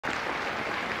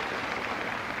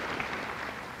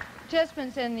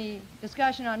participants in the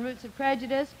discussion on roots of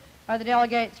prejudice are the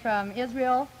delegates from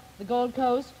Israel, the Gold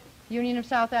Coast, Union of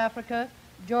South Africa,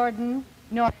 Jordan,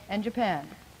 North, and Japan.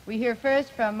 We hear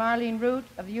first from Marlene Root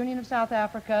of the Union of South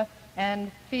Africa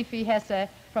and Fifi Hesse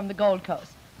from the Gold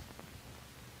Coast.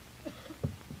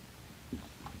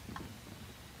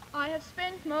 I have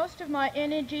spent most of my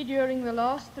energy during the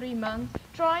last 3 months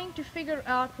trying to figure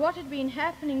out what had been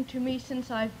happening to me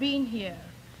since I've been here.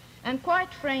 And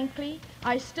quite frankly,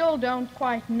 I still don't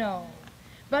quite know.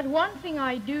 But one thing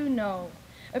I do know,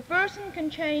 a person can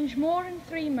change more in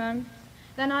 3 months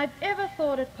than I've ever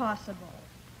thought it possible.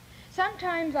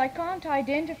 Sometimes I can't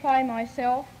identify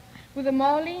myself with the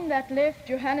Marlene that left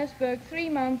Johannesburg 3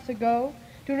 months ago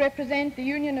to represent the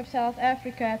Union of South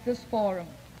Africa at this forum.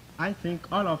 I think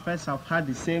all of us have had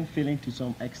the same feeling to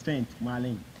some extent,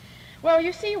 Marlene. Well,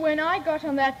 you see, when I got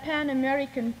on that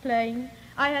Pan-American plane,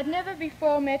 I had never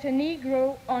before met a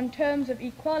Negro on terms of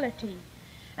equality.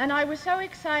 And I was so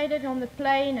excited on the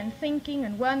plane and thinking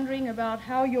and wondering about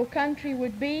how your country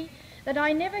would be that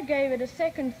I never gave it a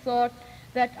second thought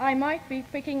that I might be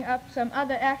picking up some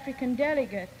other African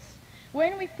delegates.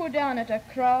 When we put down at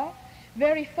Accra,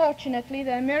 very fortunately,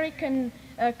 the American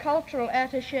cultural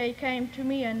attaché came to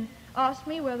me and asked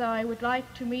me whether I would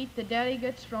like to meet the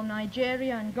delegates from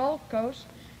Nigeria and Gold Coast,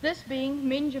 this being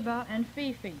Minjaba and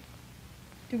Fifi.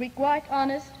 To be quite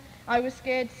honest, I was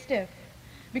scared stiff,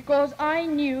 because I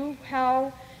knew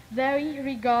how they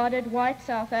regarded white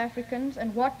South Africans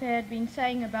and what they had been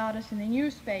saying about us in the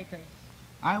newspapers.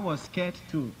 I was scared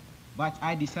too, but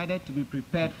I decided to be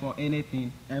prepared for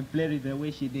anything and played it the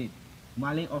way she did.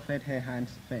 Marlene offered her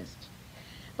hands first.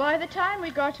 By the time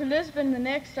we got to Lisbon the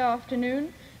next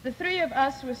afternoon, the 3 of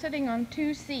us were sitting on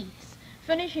 2 seats,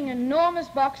 finishing an enormous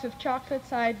box of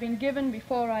chocolates I had been given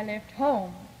before I left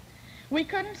home. We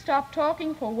couldn't stop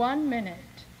talking for 1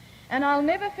 minute, and I'll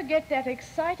never forget that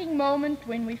exciting moment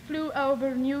when we flew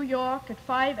over New York at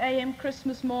 5 a.m.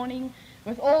 Christmas morning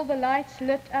with all the lights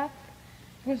lit up.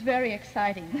 It was very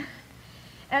exciting.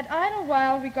 At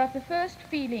Idlewild, we got the first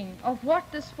feeling of what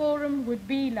this forum would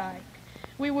be like.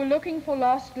 We were looking for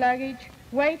lost luggage,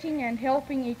 waiting and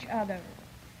helping each other.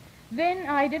 Then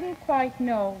I didn't quite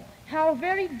know how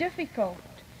very difficult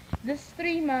this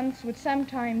 3 months would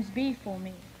sometimes be for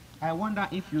me. I wonder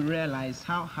if you realize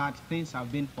how hard things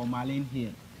have been for Marlene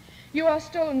here. You are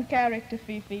still in character,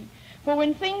 Fifi, for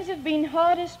when things have been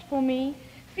hardest for me,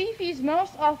 Fifi's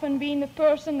most often been the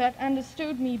person that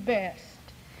understood me best.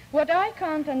 What I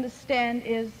can't understand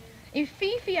is, if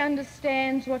Fifi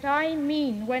understands what I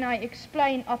mean when I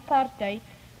explain apartheid,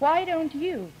 why don't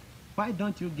you? Why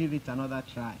don't you give it another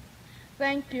try?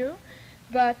 Thank you,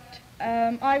 but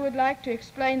I would like to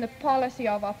explain the policy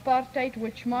of apartheid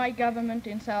which my government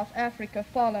in South Africa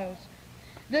follows.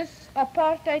 This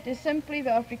apartheid is simply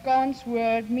the Afrikaans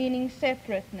word meaning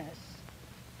separateness.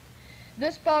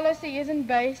 This policy isn't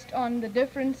based on the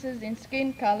differences in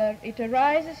skin color. It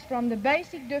arises from the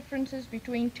basic differences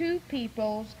between 2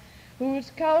 peoples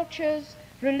whose cultures,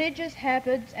 religious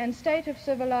habits, and state of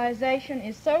civilization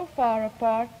is so far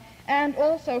apart, and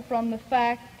also from the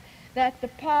fact that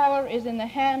the power is in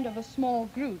the hand of a small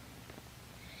group.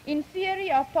 In theory,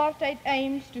 apartheid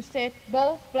aims to set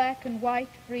both black and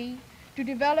white free, to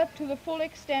develop to the full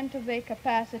extent of their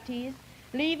capacities,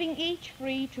 leaving each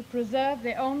free to preserve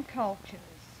their own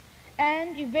cultures.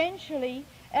 And eventually,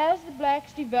 as the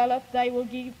blacks develop, they will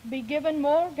be given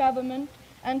more government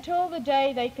until the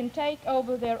day they can take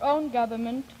over their own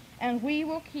government, and we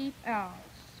will keep ours.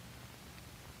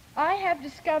 I have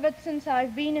discovered since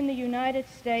I've been in the United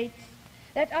States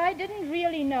that I didn't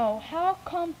really know how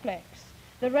complex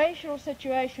the racial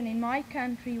situation in my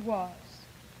country was.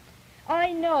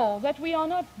 I know that we are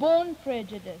not born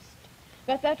prejudiced,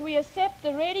 but that we accept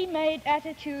the ready-made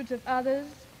attitudes of others,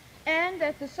 and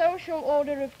that the social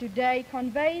order of today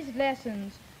conveys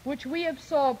lessons which we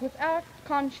absorb without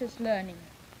conscious learning.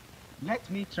 Let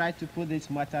me try to put this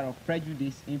matter of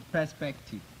prejudice in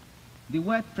perspective. The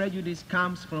word prejudice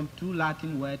comes from 2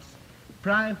 Latin words,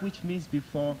 prae, which means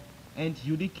before, and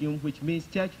judicium, which means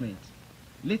judgment.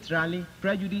 Literally,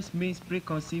 prejudice means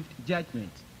preconceived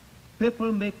judgment.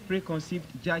 People make preconceived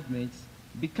judgments,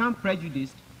 become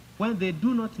prejudiced when they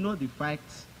do not know the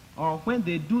facts, or when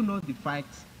they do know the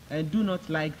facts and do not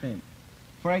like them.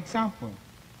 For example,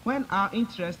 when our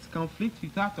interests conflict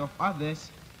with that of others,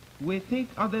 we think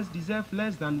others deserve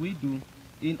less than we do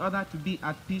in order to be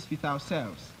at peace with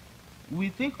ourselves. We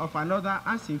think of another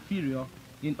as inferior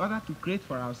in order to create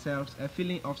for ourselves a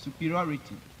feeling of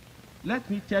superiority. Let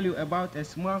me tell you about a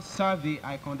small survey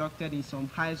I conducted in some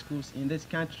high schools in this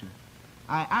country.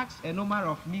 I asked a number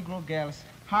of Negro girls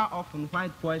how often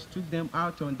white boys took them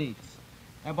out on dates.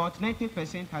 About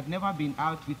 90% had never been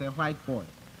out with a white boy.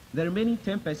 The remaining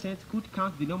 10% could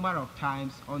count the number of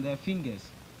times on their fingers.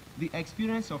 The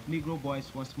experience of Negro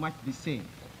boys was much the same.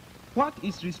 What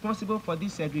is responsible for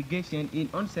this segregation in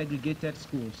unsegregated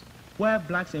schools, where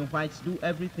blacks and whites do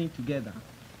everything together?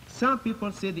 Some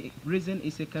people say the reason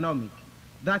is economic,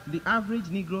 that the average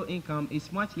Negro income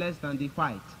is much less than the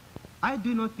white. I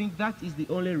do not think that is the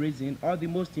only reason or the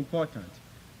most important.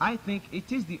 I think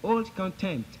it is the old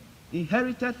contempt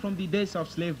inherited from the days of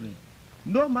slavery.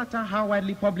 No matter how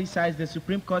widely publicized the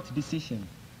Supreme Court decision,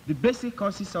 the basic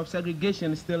causes of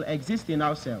segregation still exist in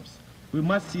ourselves. We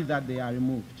must see that they are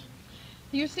removed.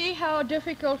 You see how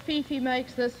difficult Fifi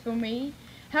makes this for me?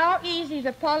 How easy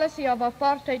the policy of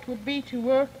apartheid would be to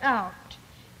work out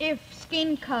if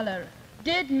skin color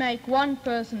did make one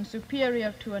person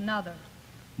superior to another.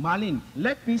 Marlene,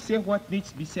 let me say what needs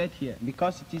to be said here,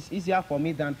 because it is easier for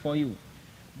me than for you.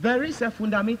 There is a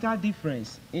fundamental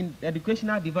difference in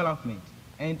educational development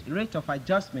and rate of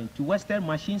adjustment to Western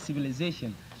machine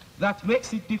civilization that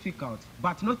makes it difficult,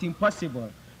 but not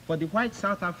impossible, for the white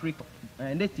South African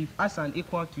native as an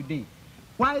equal today.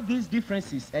 Why these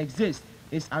differences exist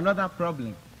is another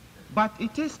problem. But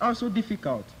it is also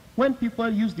difficult when people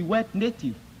use the word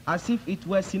native as if it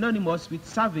were synonymous with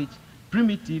savage,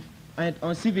 primitive, and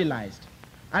uncivilized.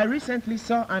 I recently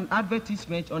saw an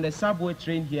advertisement on a subway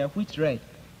train here which read,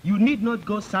 "You need not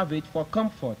go savage for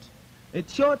comfort." It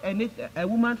showed a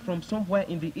woman from somewhere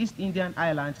in the East Indian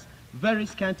Islands very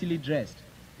scantily dressed.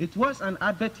 It was an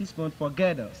advertisement for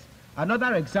girdles,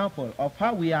 another example of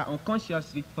how we are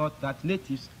unconsciously taught that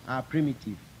natives are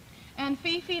primitive. And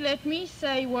Fifi, let me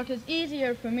say what is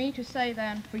easier for me to say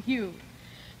than for you.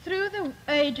 Through the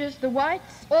ages, the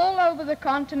whites all over the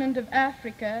continent of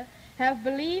Africa have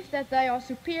believed that they are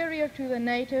superior to the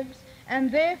natives, and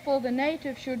therefore the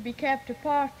natives should be kept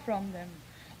apart from them.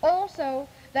 Also,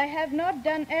 they have not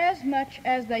done as much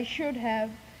as they should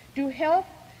have to help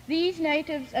these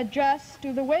natives adjust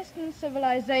to the Western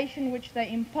civilization which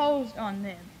they imposed on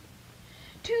them.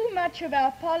 Too much of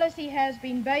our policy has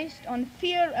been based on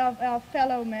fear of our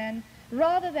fellow man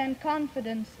rather than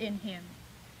confidence in him.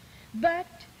 But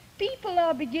people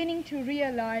are beginning to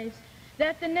realize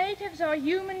that the natives are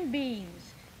human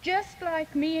beings, just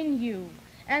like me and you,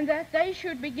 and that they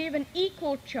should be given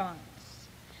equal chance.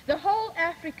 The whole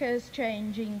Africa is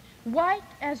changing,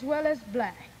 white as well as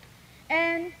black,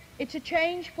 and it's a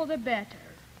change for the better.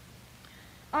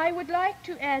 I would like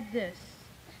to add this.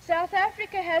 South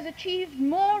Africa has achieved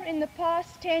more in the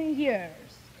past 10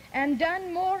 years and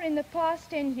done more in the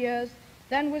past 10 years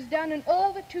than was done in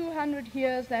all the 200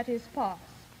 years that is past.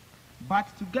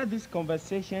 But to get this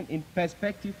conversation in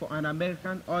perspective for an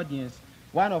American audience,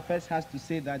 one of us has to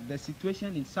say that the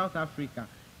situation in South Africa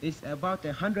is about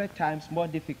 100 times more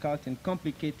difficult and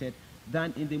complicated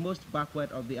than in the most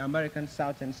backward of the American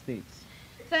southern states.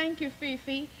 Thank you,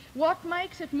 Fifi. What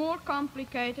makes it more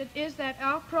complicated is that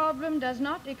our problem does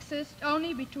not exist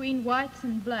only between whites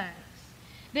and blacks.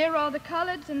 There are the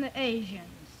coloreds and the Asians.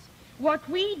 What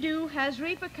we do has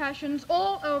repercussions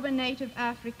all over native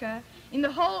Africa, in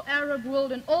the whole Arab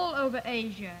world, and all over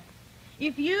Asia.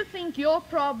 If you think your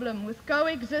problem with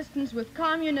coexistence with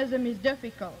communism is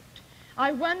difficult,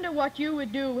 I wonder what you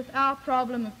would do with our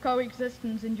problem of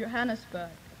coexistence in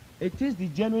Johannesburg. It is the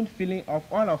genuine feeling of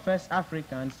all of us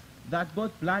Africans that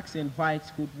both blacks and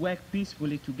whites could work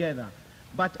peacefully together.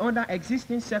 But under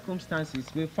existing circumstances,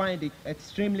 we find it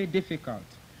extremely difficult.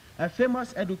 A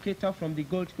famous educator from the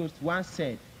Gold Coast once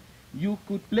said, "You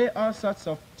could play all sorts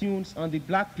of tunes on the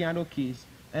black piano keys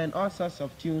and all sorts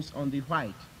of tunes on the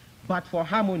white. But for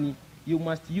harmony, you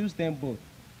must use them both."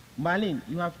 Marlene,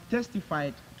 you have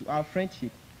testified to our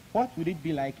friendship. What would it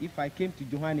be like if I came to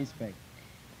Johannesburg?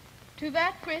 To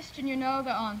that question, you know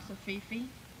the answer, Fifi.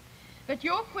 But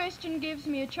your question gives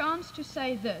me a chance to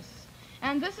say this,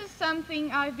 and this is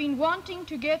something I've been wanting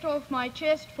to get off my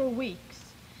chest for weeks.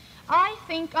 I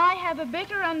think I have a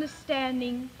better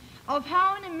understanding of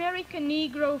how an American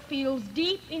Negro feels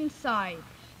deep inside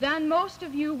than most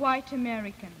of you white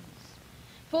Americans.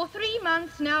 For 3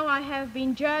 months now I have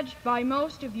been judged by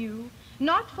most of you,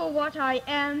 not for what I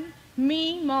am,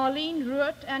 me, Marlene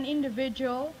Ruth, an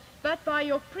individual, but by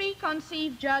your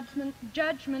preconceived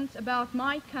judgments about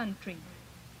my country.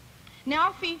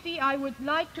 Now, Fifi, I would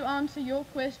like to answer your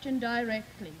question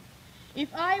directly.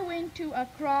 If I went to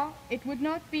Accra, it would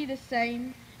not be the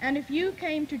same, and if you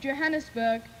came to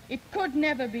Johannesburg, it could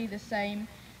never be the same.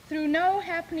 Through no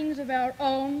happenings of our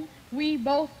own, we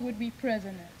both would be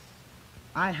prisoners.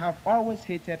 I have always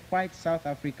hated white South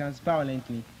Africans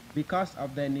violently because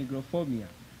of the negrophobia.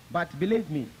 But believe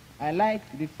me, I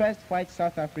liked the first white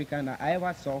South African that I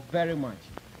ever saw very much.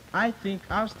 I think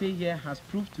our stay here has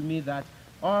proved to me that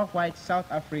all white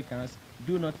South Africans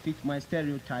do not fit my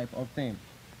stereotype of them.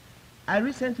 I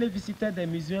recently visited the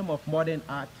Museum of Modern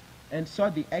Art and saw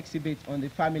the exhibit on the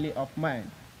family of mine.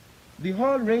 The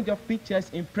whole range of pictures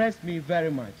impressed me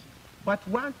very much. But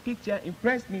one picture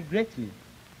impressed me greatly.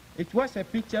 It was a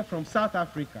picture from South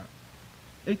Africa.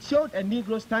 It showed a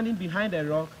Negro standing behind a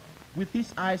rock with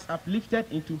his eyes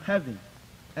uplifted into heaven,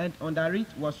 and under it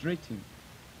was written,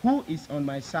 "Who is on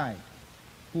my side?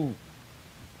 Who?"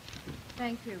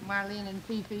 Thank you, Marlene and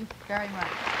Fifi, very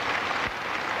much.